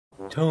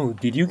Toe,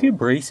 did you get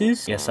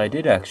braces? Yes, I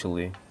did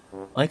actually.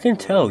 I can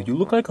tell, you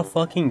look like a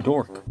fucking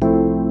dork.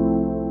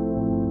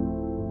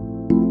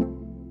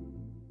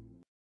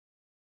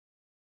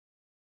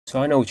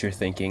 So I know what you're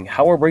thinking.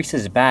 How are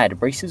braces bad?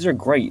 Braces are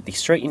great, they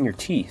straighten your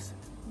teeth.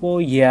 Well,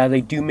 yeah,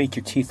 they do make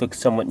your teeth look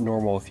somewhat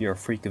normal if you're a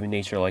freak of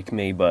nature like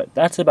me, but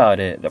that's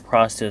about it. The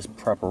process,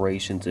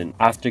 preparations, and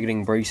after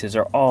getting braces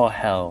are all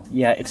hell.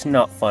 Yeah, it's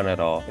not fun at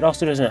all. It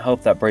also doesn't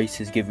help that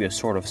braces give you a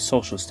sort of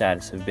social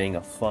status of being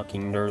a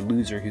fucking nerd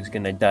loser who's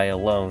gonna die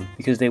alone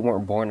because they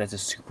weren't born as a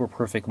super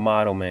perfect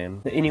model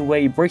man. But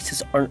anyway,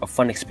 braces aren't a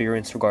fun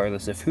experience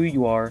regardless of who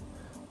you are,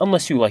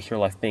 unless you like your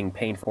life being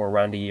painful for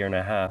around a year and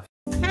a half.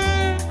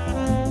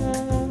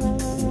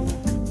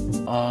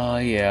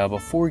 Yeah,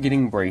 before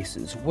getting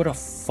braces, what a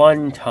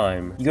fun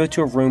time. You go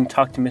to a room,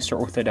 talk to Mr.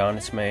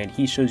 Orthodontist man,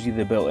 he shows you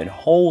the bill, and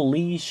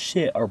holy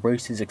shit, are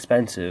braces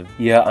expensive.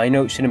 Yeah, I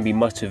know it shouldn't be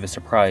much of a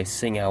surprise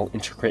seeing how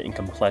intricate and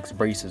complex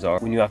braces are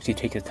when you actually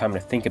take the time to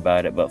think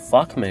about it, but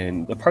fuck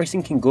man, the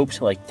pricing can go up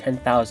to like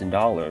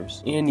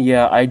 $10,000. And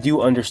yeah, I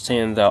do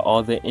understand that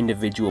all the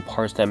individual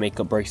parts that make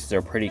up braces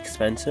are pretty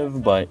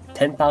expensive, but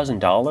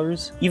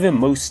 $10,000? Even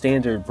most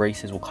standard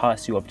braces will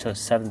cost you up to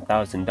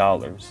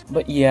 $7,000.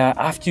 But yeah,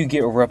 after you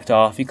get ripped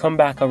off, you come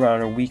back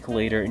around a week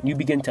later and you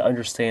begin to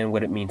understand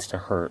what it means to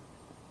hurt.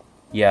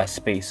 Yeah,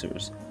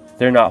 spacers.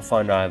 They're not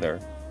fun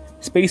either.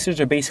 Spacers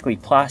are basically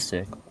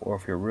plastic, or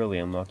if you're really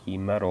unlucky,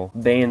 metal,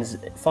 bands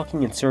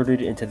fucking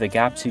inserted into the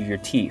gaps of your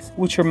teeth,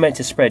 which are meant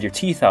to spread your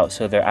teeth out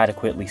so they're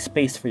adequately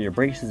spaced for your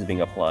braces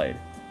being applied.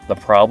 The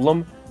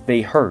problem?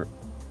 They hurt.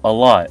 A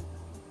lot.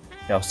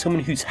 Now,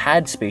 someone who's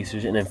had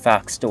spacers and in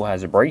fact still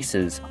has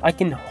braces, I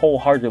can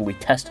wholeheartedly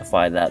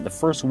testify that the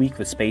first week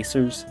with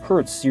spacers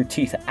hurts your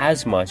teeth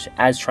as much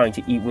as trying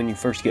to eat when you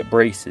first get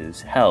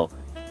braces. Hell,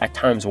 at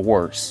times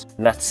worse.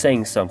 And that's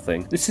saying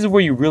something. This is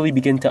where you really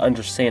begin to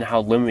understand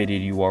how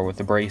limited you are with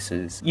the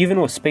braces. Even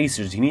with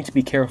spacers, you need to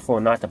be careful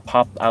not to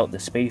pop out the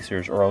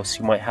spacers or else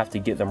you might have to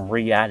get them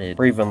re-added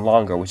for even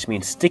longer, which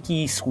means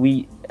sticky,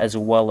 sweet, as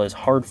well as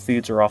hard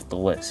foods are off the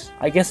list.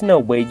 I guess in a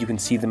way you can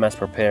see them as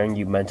preparing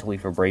you mentally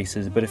for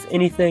braces, but if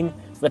anything,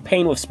 the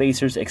pain with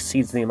spacers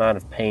exceeds the amount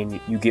of pain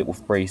you get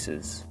with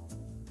braces.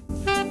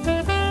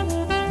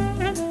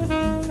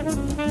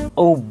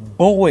 Oh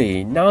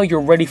boy, now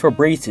you're ready for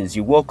braces.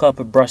 You woke up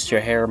and brushed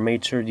your hair,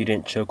 made sure you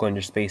didn't choke on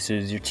your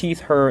spacers, your teeth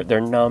hurt, they're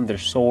numb, they're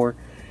sore,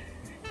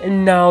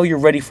 and now you're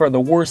ready for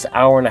the worst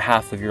hour and a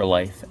half of your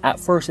life. At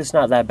first it's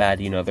not that bad,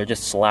 you know, they're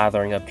just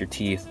slathering up your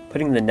teeth,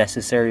 putting the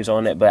necessaries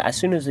on it, but as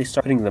soon as they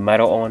start putting the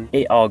metal on,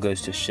 it all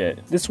goes to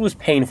shit. This was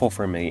painful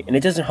for me, and it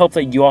doesn't help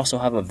that you also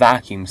have a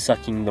vacuum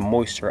sucking the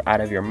moisture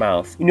out of your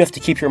mouth. You have to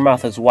keep your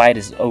mouth as wide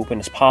as open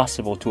as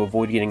possible to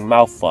avoid getting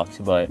mouth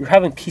fucked, but you're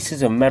having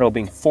pieces of metal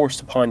being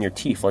forced upon your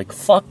teeth. Like,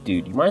 fuck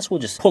dude, you might as well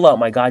just pull out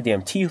my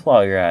goddamn teeth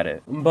while you're at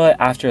it. But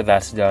after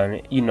that's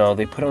done, you know,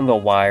 they put on the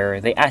wire,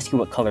 they ask you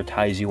what color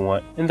ties you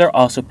want, and they're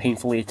also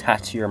painfully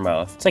attached to your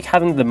mouth. It's like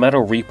having the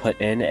metal re-put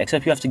in,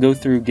 except you have to go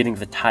through getting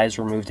the ties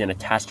removed and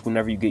attached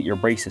whenever you get your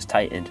braces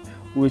tightened,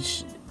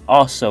 which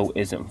also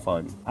isn't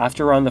fun.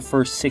 After around the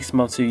first 6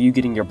 months of you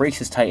getting your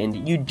braces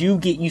tightened, you do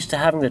get used to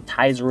having the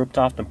ties ripped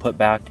off and put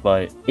back,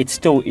 but it's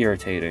still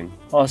irritating.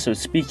 Also,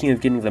 speaking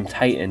of getting them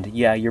tightened,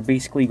 yeah, you're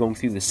basically going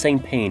through the same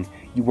pain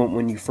you went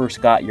when you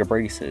first got your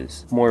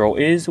braces. Moral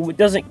is, what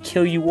doesn't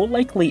kill you will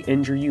likely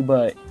injure you,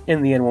 but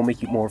in the end will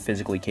make you more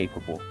physically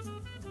capable.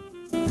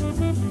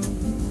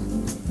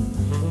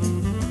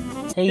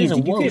 Hey,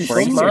 did you get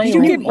braces? Did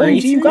you get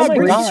braces? You got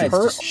braces?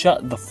 Hurt?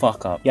 Shut the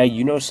fuck up. Yeah,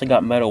 you noticed I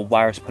got metal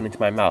wires put into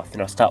my mouth.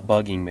 Now stop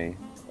bugging me.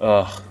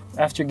 Ugh.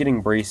 After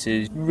getting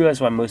braces, you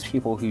realize why most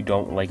people who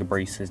don't like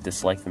braces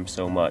dislike them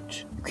so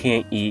much. You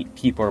can't eat,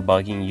 people are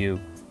bugging you.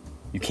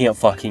 You can't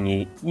fucking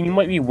eat. You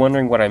might be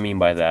wondering what I mean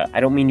by that. I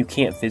don't mean you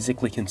can't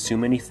physically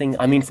consume anything.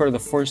 I mean for the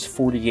first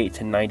 48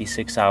 to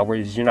 96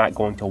 hours, you're not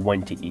going to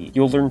want to eat.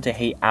 You'll learn to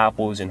hate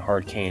apples and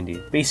hard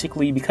candy.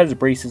 Basically, because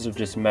braces are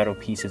just metal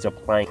pieces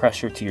applying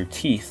pressure to your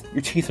teeth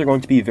are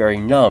going to be very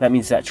numb. That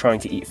means that trying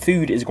to eat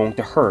food is going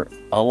to hurt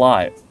a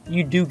lot.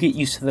 You do get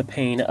used to the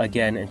pain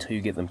again until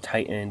you get them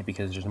tightened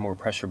because there's more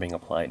pressure being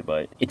applied,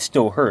 but it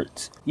still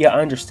hurts. Yeah,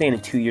 I understand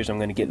in 2 years I'm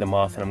going to get them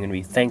off and I'm going to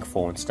be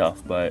thankful and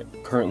stuff, but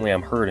currently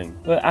I'm hurting.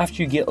 But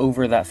after you get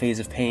over that phase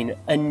of pain,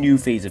 a new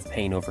phase of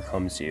pain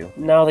overcomes you.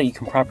 Now that you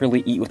can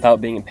properly eat without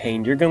being in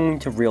pain, you're going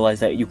to realize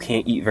that you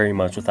can't eat very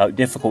much without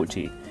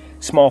difficulty.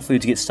 Small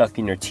foods get stuck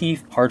in your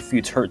teeth, hard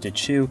foods hurt to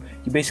chew,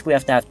 you basically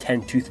have to have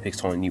 10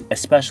 toothpicks on you,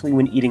 especially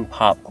when eating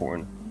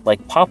popcorn.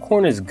 Like,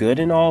 popcorn is good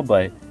and all,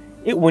 but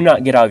it will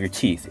not get out of your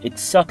teeth. It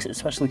sucks,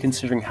 especially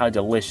considering how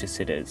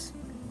delicious it is.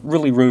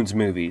 Really ruins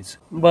movies.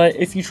 But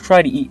if you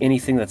try to eat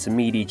anything that's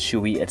meaty,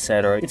 chewy,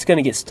 etc., it's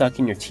gonna get stuck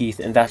in your teeth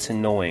and that's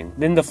annoying.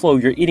 Then the flow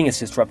you're eating is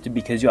disrupted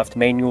because you have to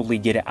manually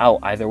get it out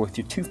either with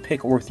your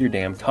toothpick or with your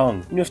damn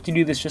tongue. You have to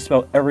do this just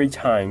about every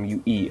time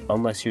you eat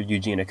unless you're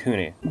Yuji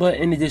Inakune. But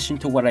in addition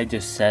to what I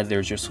just said,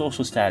 there's your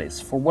social status.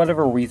 For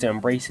whatever reason,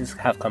 braces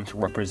have come to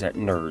represent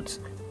nerds.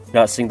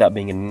 Not saying that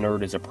being a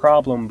nerd is a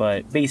problem,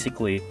 but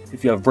basically,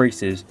 if you have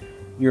braces,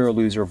 You're a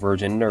loser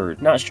virgin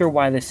nerd. Not sure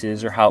why this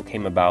is or how it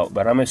came about,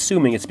 but I'm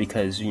assuming it's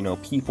because, you know,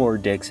 people are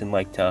dicks and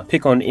like to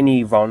pick on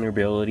any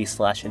vulnerability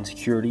 /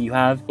 insecurity you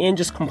have and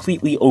just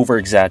completely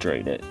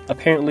over-exaggerate it.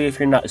 Apparently, if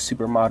you're not a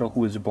supermodel who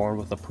was born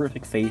with a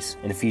perfect face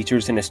and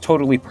features and is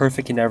totally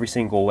perfect in every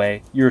single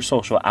way, you're a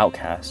social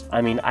outcast.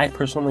 I mean, I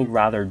personally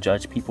rather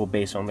judge people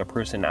based on their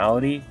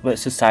personality, but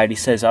society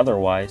says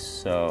otherwise,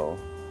 so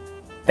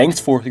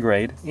thanks 4th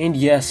grade. And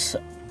yes,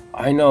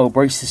 I know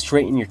braces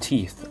straighten your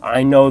teeth.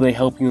 I know they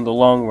help you in the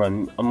long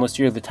run, unless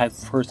you're the type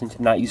of person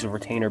to not use a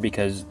retainer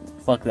because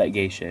fuck that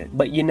gay shit.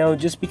 But you know,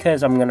 just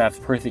because I'm gonna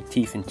have perfect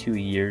teeth in 2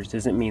 years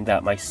doesn't mean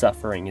that my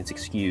suffering is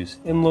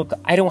excused. And look,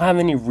 I don't have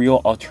any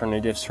real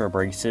alternatives for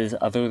braces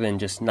other than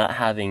just not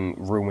having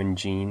ruined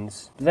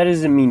genes. But that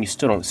doesn't mean you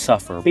still don't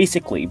suffer.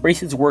 Basically,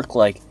 braces work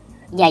like,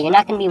 yeah, you're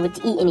not going to be able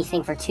to eat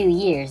anything for 2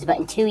 years, but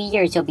in 2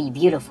 years you'll be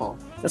beautiful.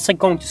 that's like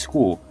going to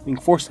school, being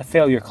forced to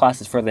fail your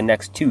classes for the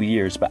next 2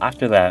 years, but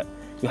after that,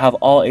 you'll have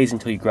all A's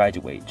until you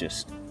graduate.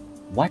 Just,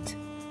 what?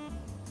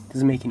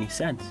 Doesn't make any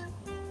sense.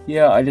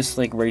 Yeah, I just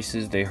like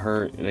braces, they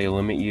hurt, they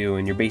limit you,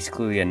 and you're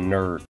basically a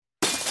nerd.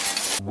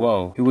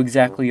 Whoa, who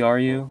exactly are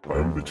you?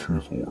 I'm the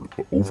Tooth Lord,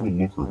 the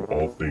overlooker of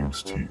all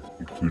things teeth,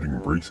 including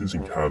braces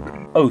and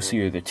cavities. Oh, so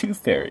you're the Tooth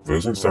Fairy. That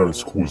doesn't sound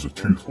as cool as a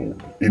Tooth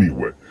Lord.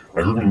 Anyway,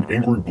 I heard an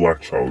angry black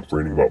child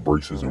ranting about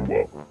braces and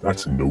well,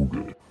 that's no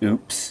good.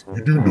 Oops.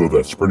 You do know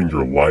that spreading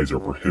your lies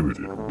are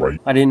prohibited, right?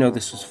 I didn't know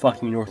this was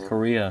fucking North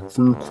Korea.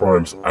 For your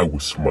crimes, I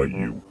will smite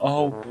you.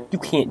 Oh, you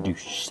can't do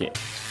shit.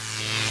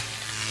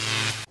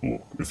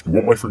 Look, if you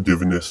want my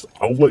forgiveness,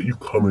 I'll let you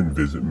come and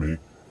visit me.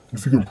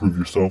 If you can prove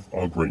yourself,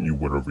 I'll grant you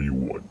whatever you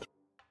want.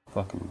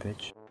 Fucking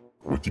bitch.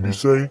 What did you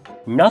say?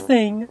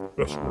 Nothing.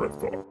 That's what I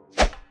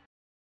thought.